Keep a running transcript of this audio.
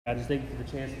I just thank you for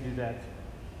the chance to do that.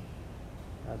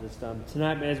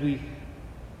 Tonight, as we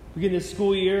begin this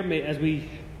school year, as we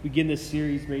begin this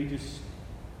series, may you just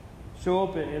show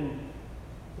up and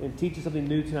teach us something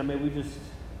new tonight. May we just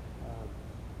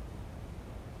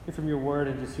hear from your word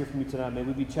and just hear from you tonight. May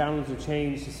we be challenged or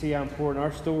changed to see how important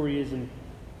our story is and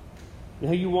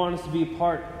how you want us to be a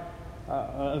part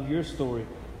of your story.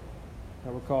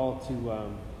 How we're called to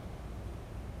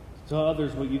tell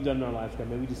others what you've done in our lives, God.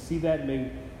 May we just see that and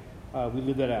may we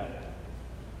live that out.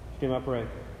 In your name I pray.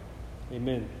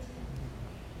 Amen.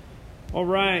 All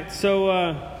right, so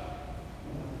I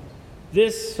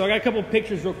got a couple of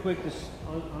pictures real quick just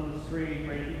on the screen.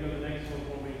 Right, you can go to the next one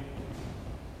for me.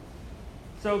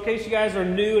 So in case you guys are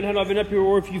new and haven't been up here,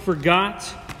 or if you forgot,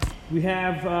 we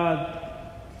have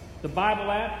the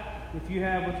Bible app. If you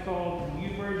have what's called the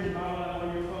YouVersion Bible app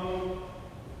on your phone,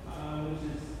 which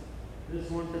is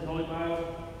this one says Holy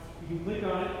Bible, you can click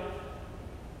on it.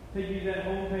 Take you to that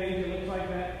home page. It looks like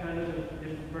that, kind of a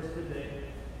different verse today.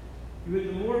 You hit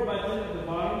the More button at the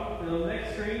bottom, and on the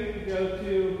next screen, you go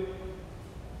to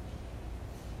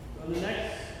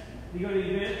you go to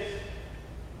Events,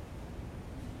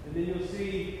 and then you'll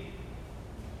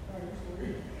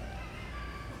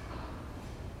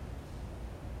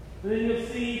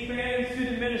see Fan and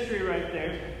Student Ministry right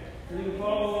there. And you can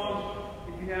follow along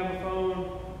if you have a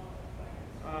phone.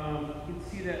 You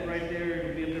can see that right there.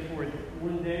 It'll be up there for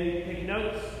one day. Take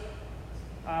notes,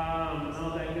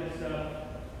 all that good stuff,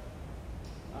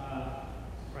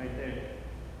 right there.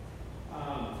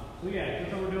 So yeah,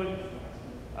 that's what we're doing.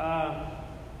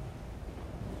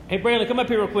 Hey, Brandon, come up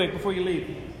here real quick before you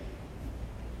leave.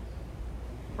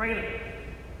 Brandon,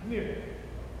 come here.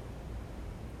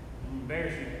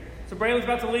 Embarrass you. So Brandon's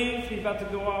about to leave. He's about to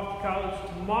go off to college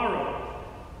tomorrow.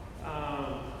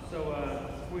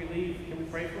 Before you leave, can we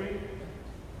pray for you?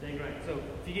 Dang right. So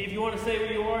if you want to stay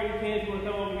where you are, you can. If you want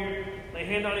to come over here, lay a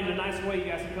hand on him in a nice way, you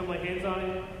guys can come lay hands on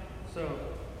him. So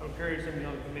I encourage some of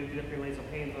y'all to maybe get up here and lay some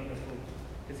hands on this one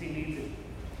because he needs it.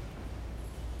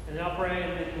 And then I'll pray,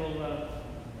 and then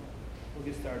we'll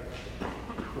get started.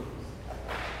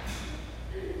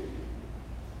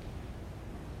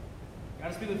 I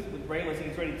gotta speak with Braylon.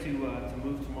 He's ready to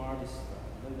move tomorrow. Just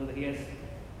let him know that he has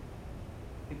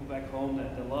people back home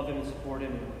that love him and support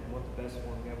him and want the best for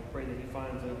him. God, we pray that he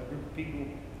finds a group of people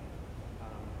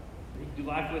that he can do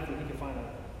life with, and he can find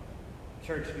a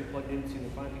church to be plugged into and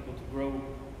find people to grow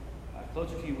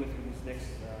closer to you with in these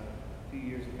next few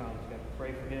years of college. God, we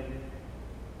pray for him.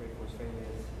 Pray for his family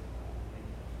as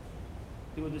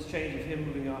doing this change of him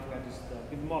moving off. God, just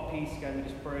give him all peace. God, we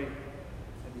just pray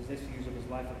that these next few years of his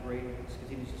life are great and just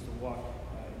continues just to walk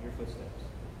in your footsteps.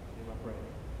 In my prayer.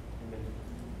 Amen.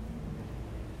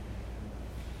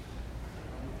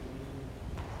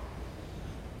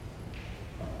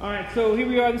 All right, so here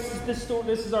we are. This story.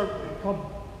 This is our called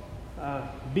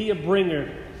 "Be a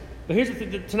Bringer." But here's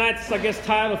tonight's, I guess,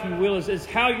 title, if you will, is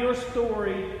how your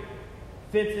story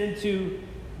fits into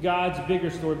God's bigger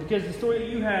story. Because the story that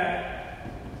you have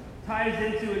ties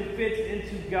into and fits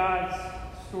into God's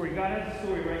story. God has a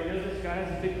story, right? He knows this. God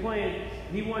has a big plan,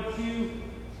 and He wants you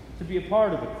to be a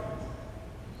part of it.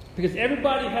 Because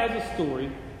everybody has a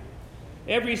story.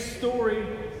 Every story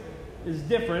is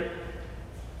different.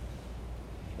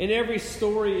 And every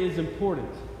story is important.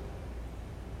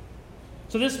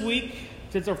 So this week,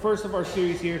 since our first of our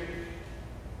series here,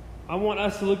 I want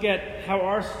us to look at how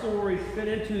our stories fit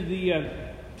into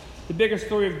the bigger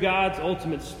story of God's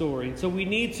ultimate story. And so we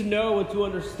need to know and to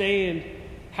understand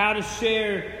how to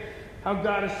share how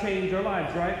God has changed our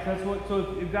lives, right?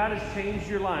 So if God has changed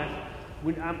your life,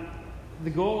 the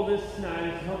goal of this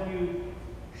tonight is to help you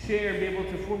share and be able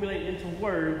to formulate into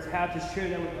words how to share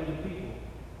that with other people.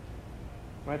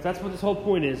 Right, that's what this whole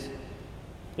point is.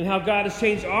 And how God has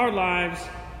changed our lives.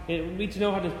 And we need to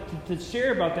know how to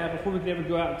share about that before we can ever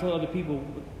go out and tell other people,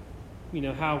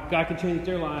 how God can change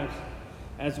their lives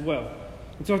as well.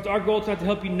 And so it's our goal tonight to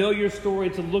help you know your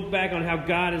story, to look back on how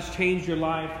God has changed your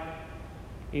life,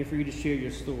 and for you to share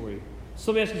your story.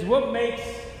 So let me ask you, what makes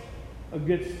a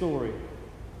good story?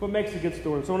 What makes a good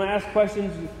story? So when I ask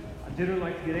questions, I generally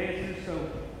like to get answers. So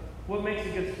what makes a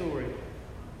good story?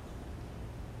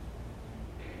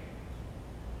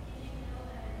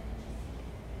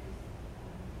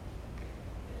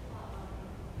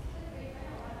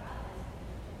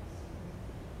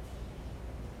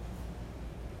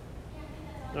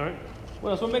 All right. What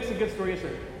else? What makes a good story? Yes,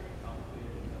 sir.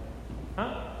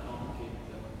 Huh?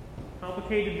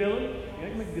 Complicated villain. Yeah, you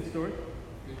can make a good story.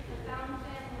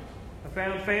 A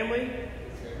found family.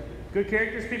 Good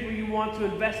characters. People you want to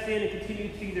invest in and continue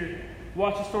to either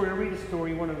watch a story or read a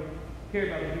story. You want to hear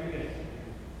about it.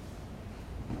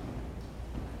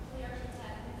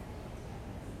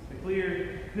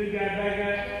 clear, good guy, bad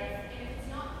guy? If it's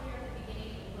not clear at the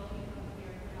beginning, it will become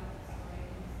clear throughout the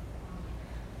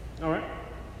story. All right.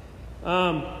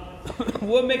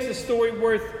 What makes a story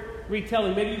worth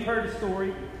retelling? Maybe you've heard a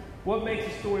story. What makes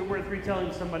a story worth retelling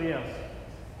to somebody else?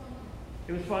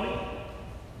 It was funny?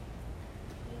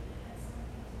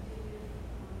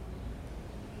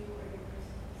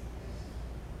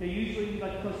 Yeah, usually we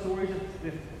like to tell stories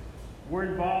if we're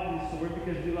involved in the story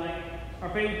because we like, our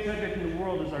favorite subject in the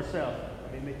world is ourselves.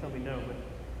 I mean, they may tell me no, but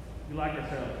we like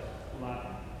ourselves a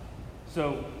lot.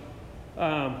 So,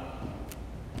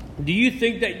 do you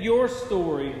think that your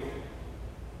story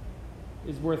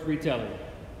is worth retelling?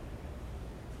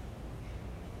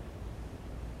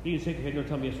 You can shake your head, don't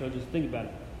tell me yes or no, just think about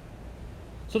it.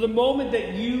 So the moment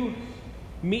that you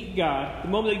meet God, the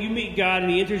moment that you meet God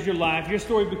and He enters your life, your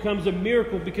story becomes a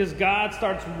miracle because God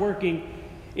starts working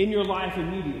in your life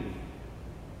immediately.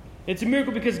 It's a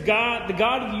miracle because God, the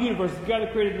God of the universe, the God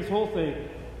that created this whole thing,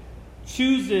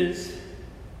 chooses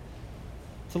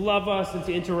to love us and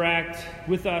to interact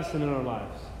with us and in our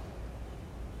lives.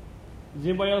 Does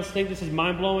anybody else think this is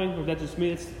mind-blowing, or is that just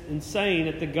me? It's insane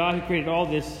that the God who created all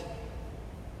this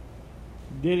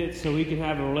did it so He can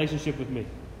have a relationship with me.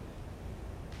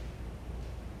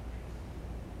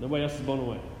 Nobody else is blown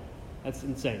away. That's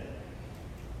insane.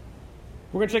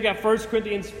 We're going to check out 1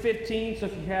 Corinthians 15. So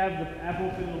if you have the app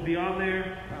open, it'll be on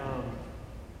there.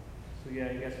 So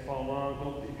yeah, you guys can follow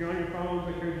along. If you're on your phone,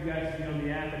 I encourage you guys to be on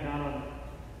the app and not on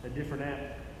a different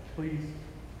app. Please.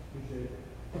 Appreciate it.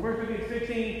 1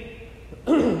 Corinthians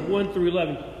 15, 1 through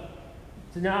 11.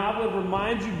 So now I will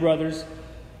remind you, brothers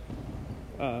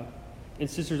and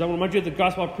sisters, I will remind you of the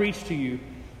gospel I preached to you,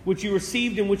 which you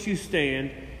received, in which you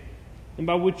stand, and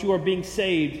by which you are being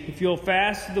saved, if you hold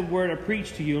fast to the word I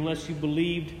preached to you, unless you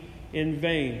believed in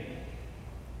vain.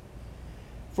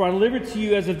 For I delivered to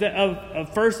you as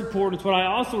of first importance what I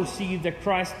also received, that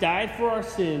Christ died for our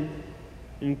sin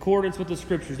in accordance with the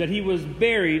Scriptures, that He was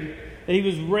buried, that He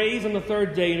was raised on the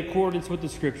third day in accordance with the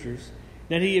Scriptures,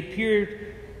 that He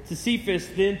appeared to Cephas,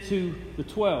 then to the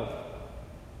 12.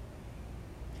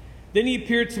 Then He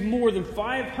appeared to more than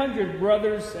 500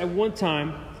 brothers at one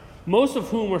time, most of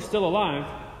whom are still alive,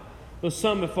 though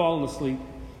some have fallen asleep.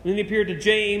 And then He appeared to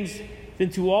James,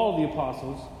 then to all the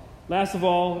apostles. Last of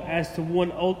all, as to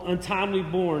one untimely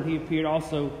born, He appeared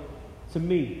also to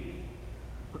me.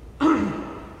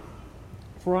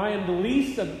 For I am the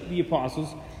least of the apostles,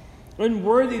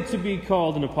 unworthy to be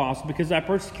called an apostle, because I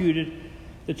persecuted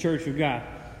the church of God.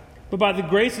 But by the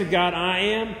grace of God, I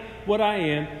am what I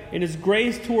am, and His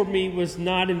grace toward me was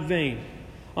not in vain.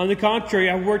 On the contrary,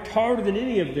 I worked harder than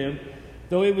any of them,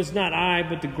 though it was not I,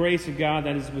 but the grace of God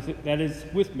that is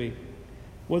with me.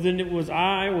 Whether it was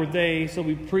I or they, so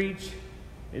we preach,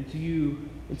 and to you,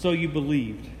 and so you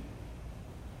believed.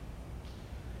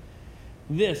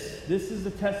 This is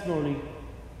the testimony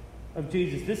of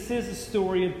Jesus. This is the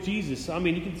story of Jesus. I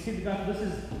mean, you can see the gospel. This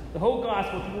is the whole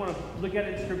gospel. If you want to look at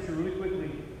it in Scripture really quickly,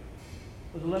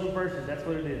 there's 11 verses. That's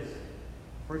what it is.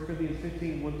 1 Corinthians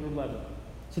 15, 1 through 11.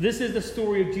 So this is the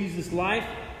story of Jesus' life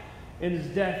and His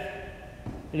death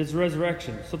and His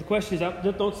resurrection. So the question is,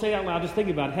 don't say it out loud, just think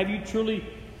about it. Do you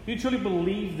truly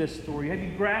believe this story? Have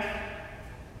you grasped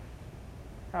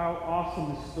how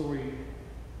awesome this story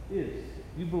is?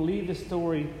 You believe this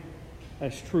story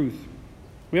as truth.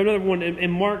 We have another one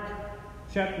in Mark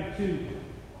chapter 2,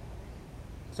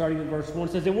 starting in verse 1.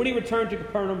 It says, And when He returned to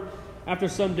Capernaum after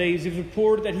some days, it was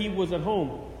reported that He was at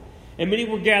home. And many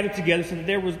were gathered together, so that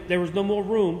there was no more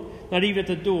room, not even at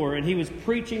the door. And He was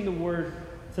preaching the word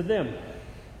to them.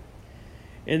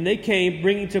 And they came,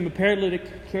 bringing to Him a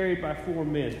paralytic carried by 4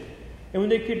 men. And when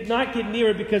they could not get near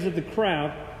it because of the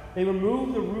crowd, they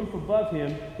removed the roof above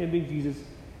him being Jesus.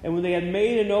 And when they had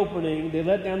made an opening, they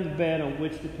let down the bed on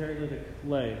which the paralytic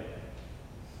lay.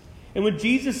 And when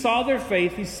Jesus saw their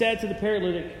faith, He said to the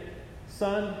paralytic,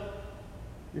 Son,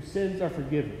 your sins are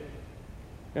forgiven.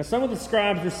 Now some of the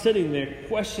scribes were sitting there,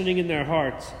 questioning in their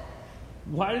hearts,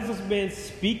 why does this man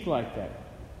speak like that?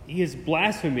 He is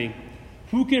blaspheming.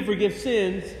 Who can forgive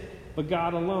sins but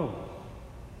God alone?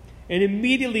 And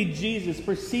immediately Jesus,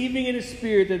 perceiving in His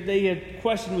spirit that they had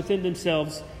questioned within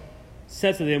themselves,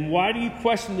 said to them, Why do you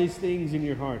question these things in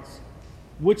your hearts?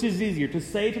 Which is easier, to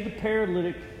say to the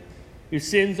paralytic, Your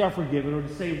sins are forgiven, or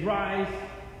to say, Rise,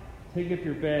 take up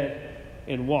your bed,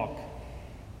 and walk?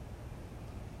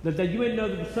 That you may know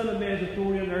that the Son of Man has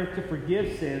authority on earth to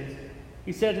forgive sins,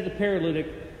 He said to the paralytic,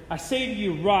 I say to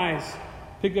you, rise,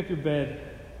 pick up your bed,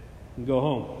 and go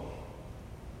home.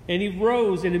 And he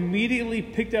rose and immediately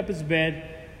picked up his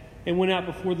bed and went out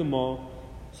before them all,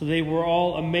 So they were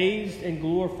all amazed and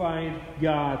glorified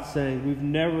God, saying, "We've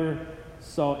never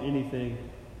saw anything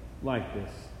like this."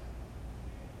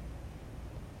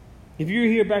 If you were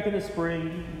here back in the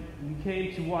spring, you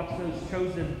came to watch those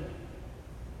Chosen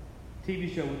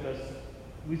TV show with us.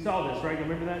 We saw this, right? You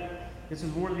remember that? This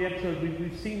is one of the episodes.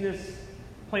 We've seen this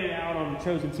played out on the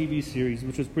Chosen TV series,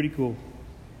 which was pretty cool.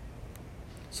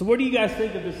 So what do you guys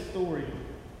think of this story?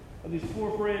 Of these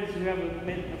four friends who have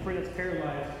a friend that's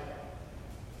paralyzed.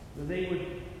 That they would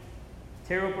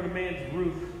tear open a man's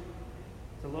roof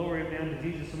to lower him down to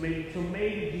Jesus. So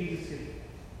maybe Jesus could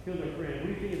heal their friend. What do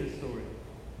you think of this story?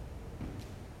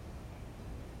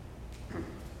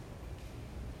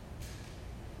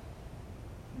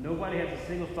 Nobody has a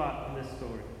single thought in this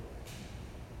story.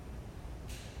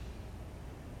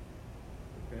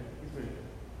 Okay, he's ready.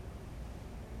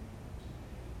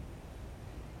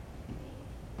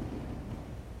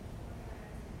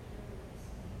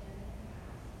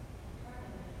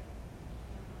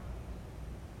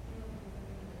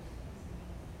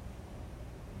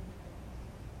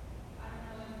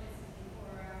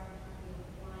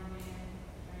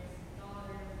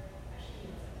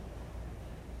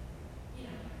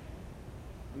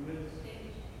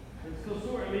 It's a cool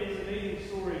story. I mean, it's an amazing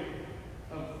story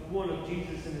of one of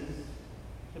Jesus and his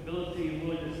ability and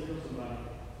willingness to heal somebody. And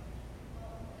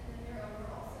then there were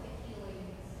also the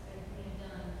healings that he had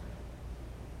done.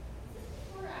 Is this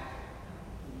before or after?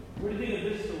 No. What do you think of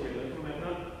this story, though? From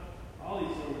not all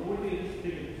these stories, but what do you think of this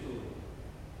particular story?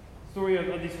 Story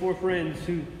of these four friends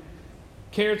who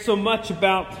cared so much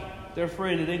about their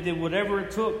friend and they did whatever it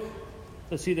took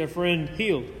to see their friend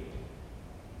healed.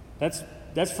 That's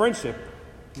friendship.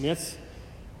 I mean, that's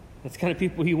the kind of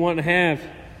people you want to have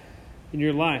in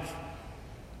your life.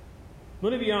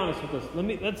 Let me be honest with us.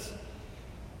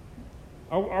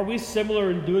 Are we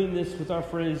similar in doing this with our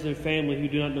friends and family who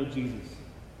do not know Jesus?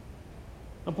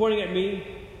 I'm pointing at me.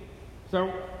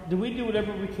 So, do we do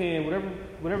whatever we can,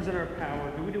 whatever's in our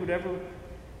power? Do we do whatever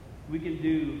we can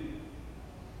do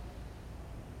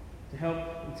to help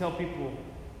and tell people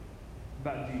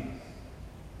about Jesus?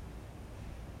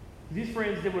 These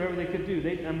friends did whatever they could do.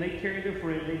 They carried their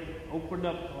friend. They opened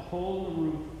up a hole in the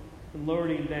roof and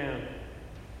lowered him down.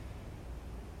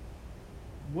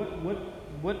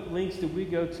 What lengths did we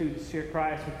go to share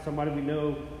Christ with somebody we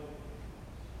know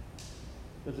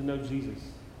doesn't know Jesus?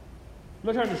 I'm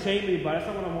not trying to shame anybody. That's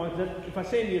not what I want. If I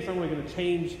shame you, it's not really going to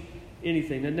change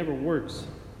anything. That never works.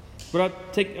 But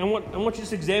I want you to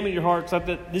just examine your hearts.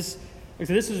 This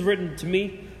is written to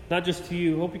me, not just to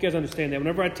you. I hope you guys understand that.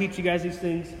 Whenever I teach you guys these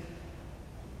things,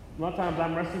 a lot of times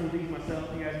I'm wrestling with these myself.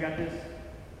 You guys got this?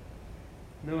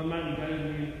 No, I'm not any better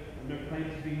than you. I've never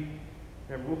claimed to be.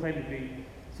 Never will claim to be.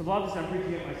 So a lot of this I'm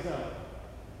preaching it myself.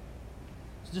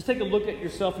 So just take a look at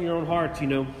yourself in your own heart.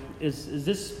 Did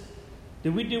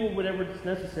we do whatever is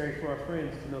necessary for our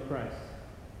friends to know Christ?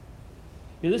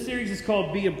 This series is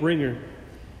called Be a Bringer.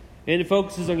 And it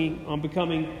focuses on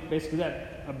becoming basically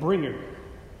that, a bringer.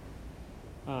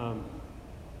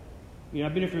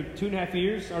 I've been here for 2.5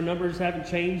 years. Our numbers haven't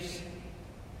changed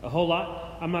a whole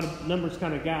lot. I'm not a numbers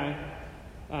kind of guy.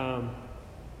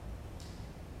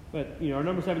 But our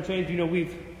numbers haven't changed.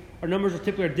 Our numbers are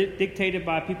typically dictated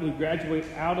by people who graduate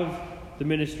out of the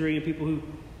ministry and people who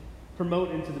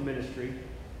promote into the ministry.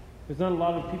 There's not a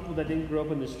lot of people that didn't grow up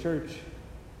in this church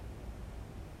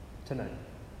tonight.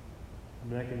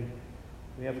 We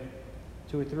have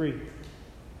 2 or 3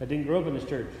 that didn't grow up in this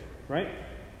church, right?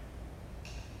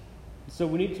 So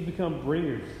we need to become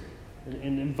bringers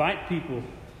and invite people.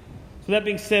 So that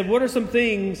being said, what are some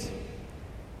things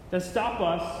that stop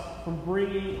us from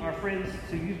bringing our friends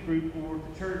to youth group or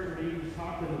to church or even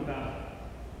talk to them about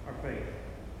our faith?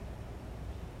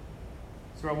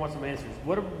 So I want some answers.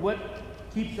 What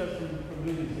keeps us from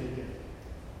doing these things?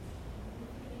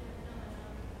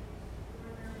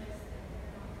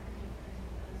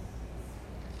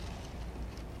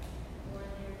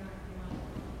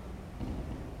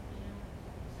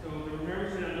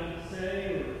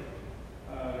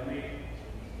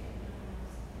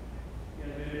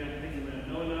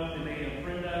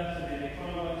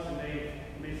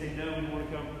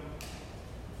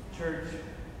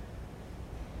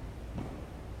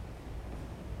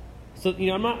 So,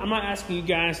 I'm not asking you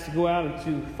guys to go out and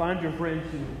to find your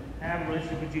friends who have a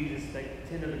relationship with Jesus that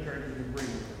attend other churches and bring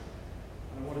them.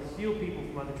 I don't want to steal people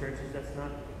from other churches. That's not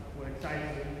what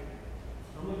excites me.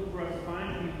 I'm looking for us to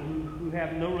find people who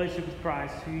have no relationship with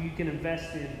Christ, who you can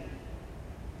invest in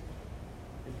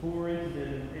and pour into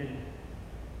them and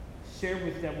share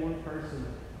with that one person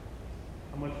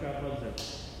how much God loves them.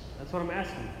 That's what I'm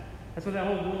asking. That's what that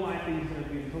whole one life thing is going to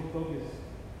be. The whole focus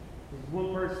is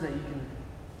one person that you can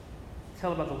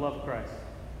tell about the love of Christ?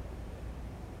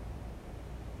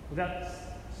 Without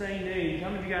saying names, how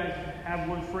many of you guys have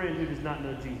one friend who does not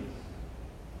know Jesus?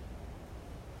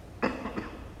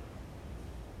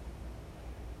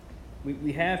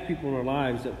 We have people in our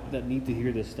lives that need to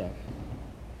hear this stuff.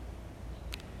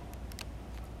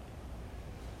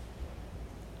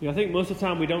 I think most of the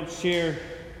time we don't share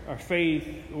our faith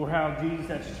or how Jesus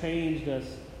has changed us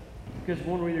because,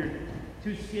 one, we're either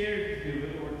too scared to do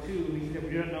it, or two,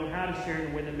 we don't know how to share it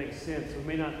in a way that makes sense. We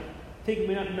may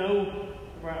not know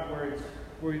the right words,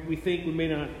 or we may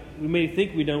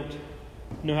think we don't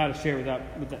know how to share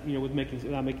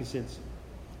without making sense.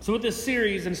 So with this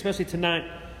series, and especially tonight,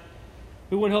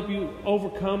 we want to help you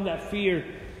overcome that fear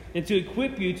and to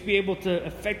equip you to be able to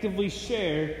effectively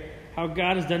share how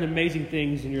God has done amazing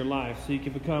things in your life, so you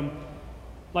can become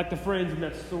like the friends in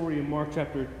that story in Mark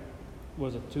chapter,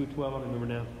 was it 2:12? I don't remember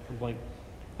now. I'm blank.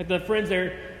 Like the friends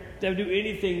there that would do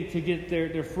anything to get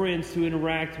their friends to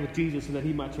interact with Jesus so that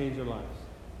He might change their lives.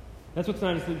 That's what's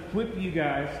tonight, is to equip you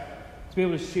guys to be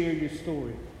able to share your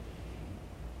story.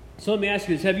 So let me ask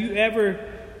you this: have you ever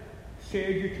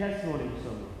shared your testimony with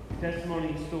someone?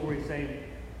 Testimony, story, same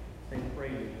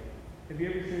phrasing. Have you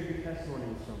ever shared your testimony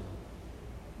with someone?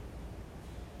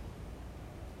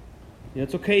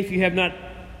 It's okay if you have not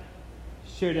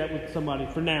shared that with somebody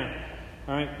for now.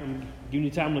 All right? I'm giving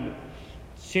you a time limit.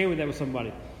 Share that with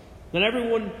somebody. Not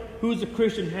everyone who is a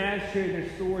Christian has shared their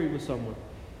story with someone.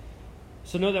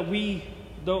 So know that we,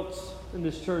 adults in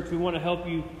this church, we want to help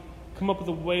you come up with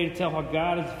a way to tell how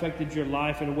God has affected your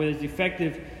life in a way that's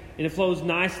effective and it flows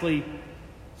nicely,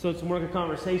 so it's more like a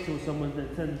conversation with someone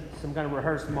than some kind of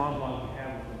rehearsed monologue you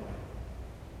have with somebody.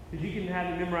 Because you can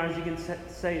have it memorized, you can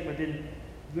say it, but then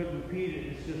you have to repeat it.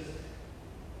 It's just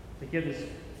to give this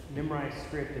memorized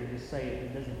script and just say it.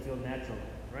 It doesn't feel natural,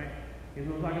 right? You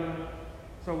know what I'm talking about?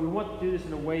 So we want to do this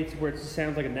in a way to where it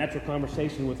sounds like a natural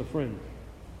conversation with a friend.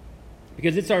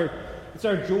 Because it's our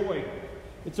joy,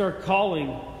 it's our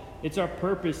calling, it's our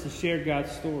purpose to share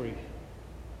God's story.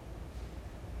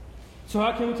 So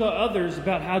how can we tell others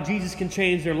about how Jesus can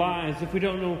change their lives if we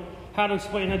don't know how to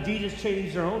explain how Jesus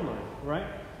changed their own life, right?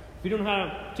 If you don't know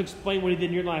how to explain what He did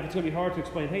in your life, it's going to be hard to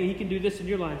explain, hey, He can do this in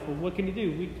your life. Well, what can He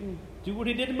do? We can do what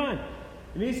He did in mine.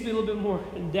 It needs to be a little bit more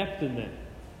in depth than that.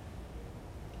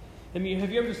 I mean,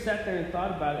 have you ever sat there and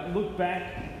thought about it, look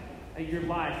back at your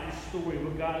life, your story,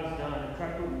 what God has done, and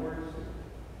try to put words to it?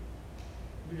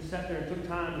 You just sat there and took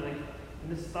time and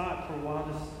this thought for a while,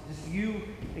 just you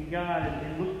and God,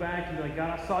 and look back and be like,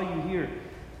 God, I saw you here.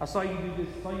 I saw you do this.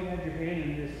 I saw you have your hand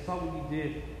in this. I saw what you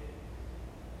did.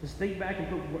 Just think back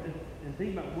and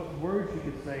think about what words you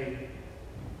could say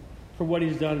for what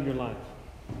He's done in your life.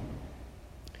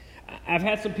 I've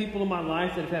had some people in my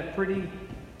life that have had pretty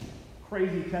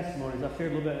crazy testimonies. I've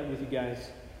shared a little bit with you guys.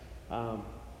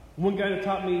 One guy that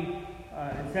taught me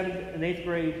in 7th and 8th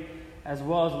grade, as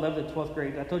well as 11th and 12th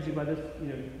grade. I told you about this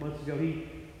months ago. He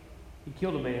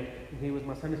killed a man, and he was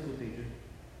my Sunday school teacher.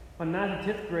 My 9th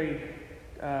and 10th grade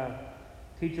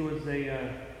teacher was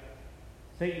a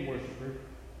Satan worshiper.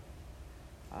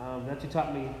 That's who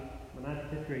taught me my 9th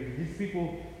and 10th grade. These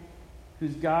people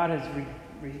whose God has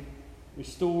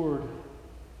restored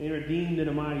and redeemed in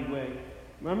a mighty way.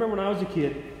 I remember when I was a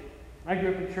kid, I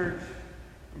grew up in church.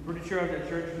 I'm pretty sure I was at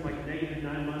church from like negative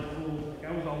 9 months old.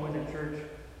 Like I was always at church.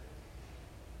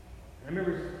 I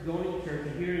remember going to church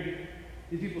and hearing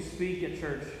these people speak at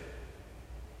church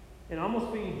and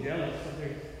almost being jealous of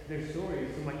their stories.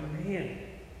 I'm like, man,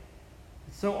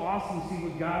 it's so awesome to see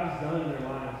what God has done in their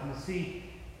lives and to see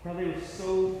how they were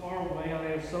so far away, how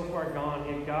they were so far gone,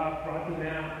 and God brought them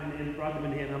out and brought them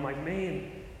into Him. I'm like,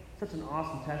 man, such an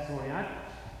awesome testimony.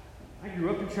 I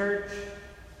grew up in church,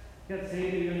 got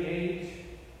saved at a young age.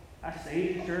 I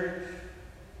stayed in church.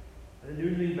 I didn't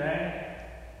do anything bad.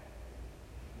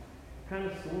 What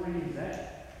kind of story is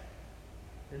that?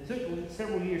 It took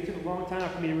several years, it took a long time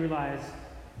for me to realize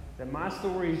that my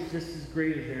story is just as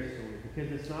great as their story.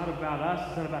 Because it's not about us,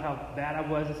 it's not about how bad I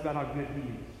was, it's about how good He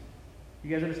is. You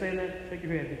guys understand that? Shake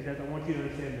your head, because I want you to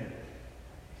understand that.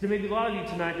 So maybe a lot of you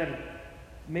tonight that are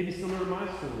maybe similar to my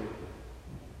story.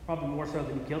 Probably more so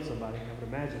than you killed somebody, I would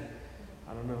imagine.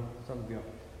 I don't know, some of you are.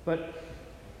 But,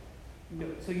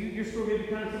 so your story may be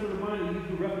kind of similar to mine.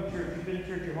 You grew up in church, you've been in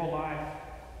church your whole life.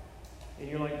 And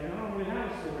you're like, I don't really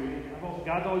have a story.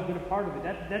 God's always been a part of it.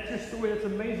 That's your story. That's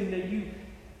amazing that you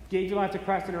gave your life to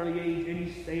Christ at an early age and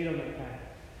you stayed on that path.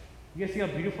 You guys see how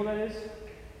beautiful that is?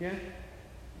 Yeah?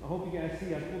 I hope you guys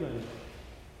see how cool that is.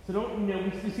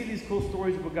 So we see these cool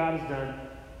stories of what God has done.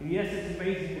 And yes, it's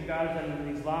amazing what God has done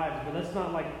in these lives, but let's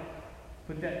not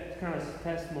put that kind of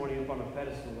testimony up on a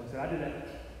pedestal. I said, I did that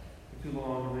for too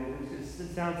long. I mean, it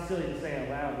sounds silly to say out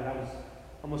loud, but I was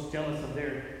almost jealous of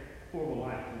their horrible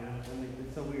life. You know, I mean,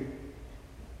 it's so weird.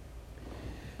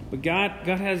 But God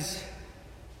has,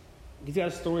 He's got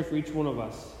a story for each one of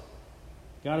us.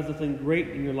 God has a thing great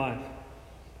in your life,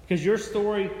 because your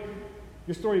story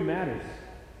matters.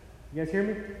 You guys hear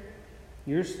me?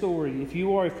 Your story, if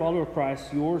you are a follower of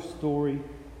Christ, your story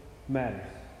matters.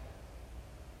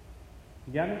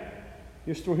 You got me?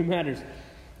 Your story matters.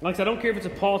 Like I said, I don't care if it's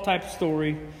a Paul type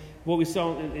story, what we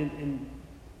saw in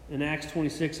Acts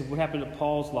 26 of what happened to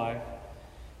Paul's life,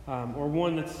 or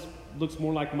one that looks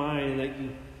more like mine, that you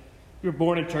were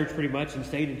born in church pretty much and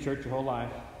stayed in church your whole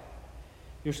life.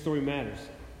 Your story matters.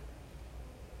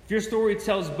 If your story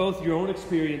tells both your own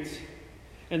experience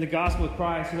and the gospel of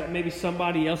Christ, so that maybe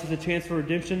somebody else has a chance for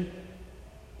redemption,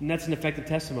 then that's an effective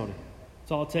testimony.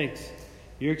 That's all it takes.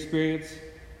 Your experience,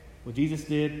 what Jesus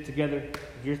did together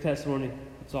with your testimony,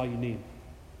 that's all you need.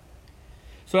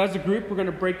 So as a group, we're going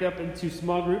to break up into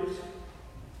small groups.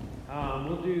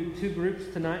 We'll do 2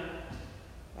 groups tonight.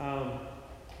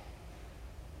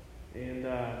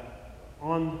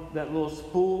 On that little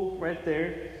spool right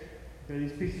there,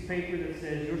 there's this piece of paper that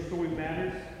says "Your Story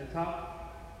Matters" at the top.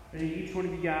 I need each one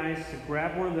of you guys to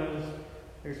grab one of those.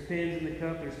 There's pens in the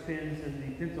cup, there's pens in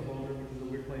the pencil holder, which is a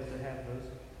weird place to have those.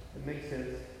 It makes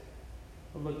sense.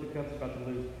 Oh, look, the cup's about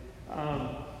to lose.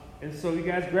 And so you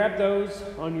guys grab those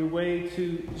on your way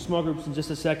to small groups in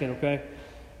just a second, okay?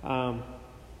 But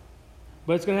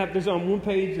it's going to have, there's on one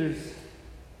page, there's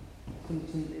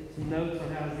some notes on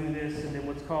how to do this, and then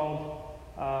what's called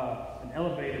an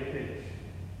elevator pitch.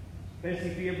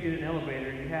 Basically, if you ever get an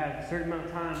elevator, you have a certain amount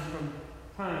of time from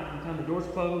the time the doors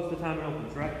close to the time it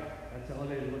opens, right? That's the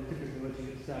elevator that typically lets you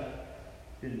get stuck.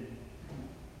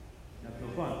 That's no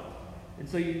fun. And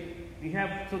so you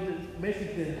have, so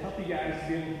basically to help you guys to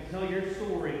be able to tell your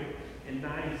story in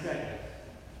 90 seconds.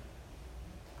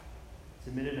 It's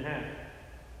a minute and a half.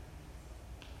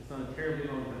 It's not a terribly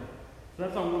long time. So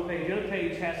that's on one page. The other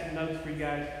page has some notes for you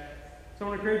guys. So I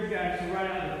want to encourage you guys to write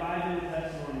out a 5-minute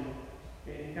testimony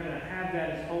and kind of have that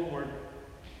as homework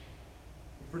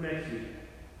for next week.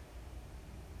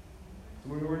 So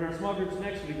when we're in our small groups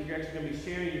next week, you're actually going to be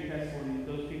sharing your testimony with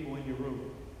those people in your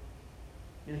room.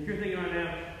 And if you're thinking right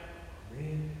now,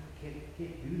 man, I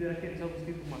can't do that. I can't tell these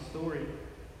people my story.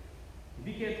 If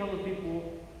you can't tell the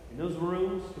people in those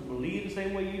rooms to believe the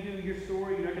same way you do your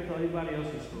story, you're not going to tell anybody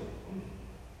else your story.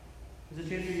 There's a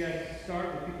chance for you guys to start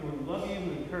with people who love you,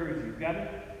 who encourage you. Got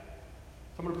it?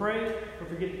 So I'm going to pray. Don't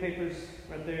forget the papers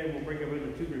right there, and we'll break up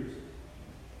into 2 groups.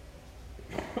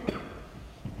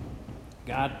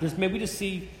 God, may we just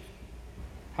see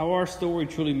how our story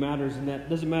truly matters, and that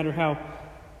doesn't matter how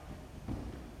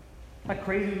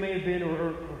crazy we may have been,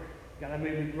 or God, I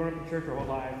may have grown up in church our whole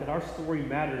life, that our story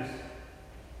matters.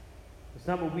 It's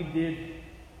not what we did,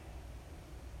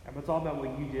 but it's all about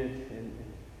what you did, and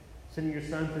sending your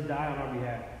son to die on our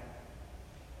behalf.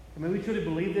 And may we truly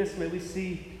believe this, may we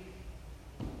see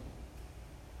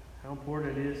how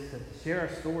important it is to share our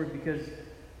story, because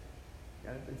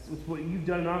it's what you've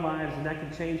done in our lives, and that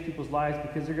can change people's lives,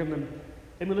 because they're going to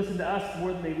maybe listen to us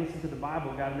more than they listen to the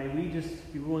Bible. God, may we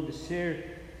just be willing to share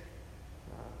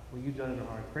what you've done in our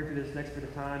hearts. Pray for this next bit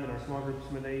of time in our small groups.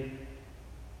 May they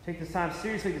take this time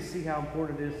seriously to see how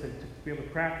important it is to be able to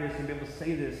craft this and be able to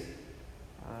say this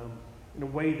in a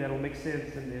way that will make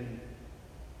sense and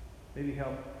maybe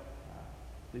help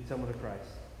lead someone to Christ.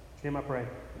 In His name I pray.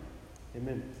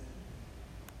 Amen.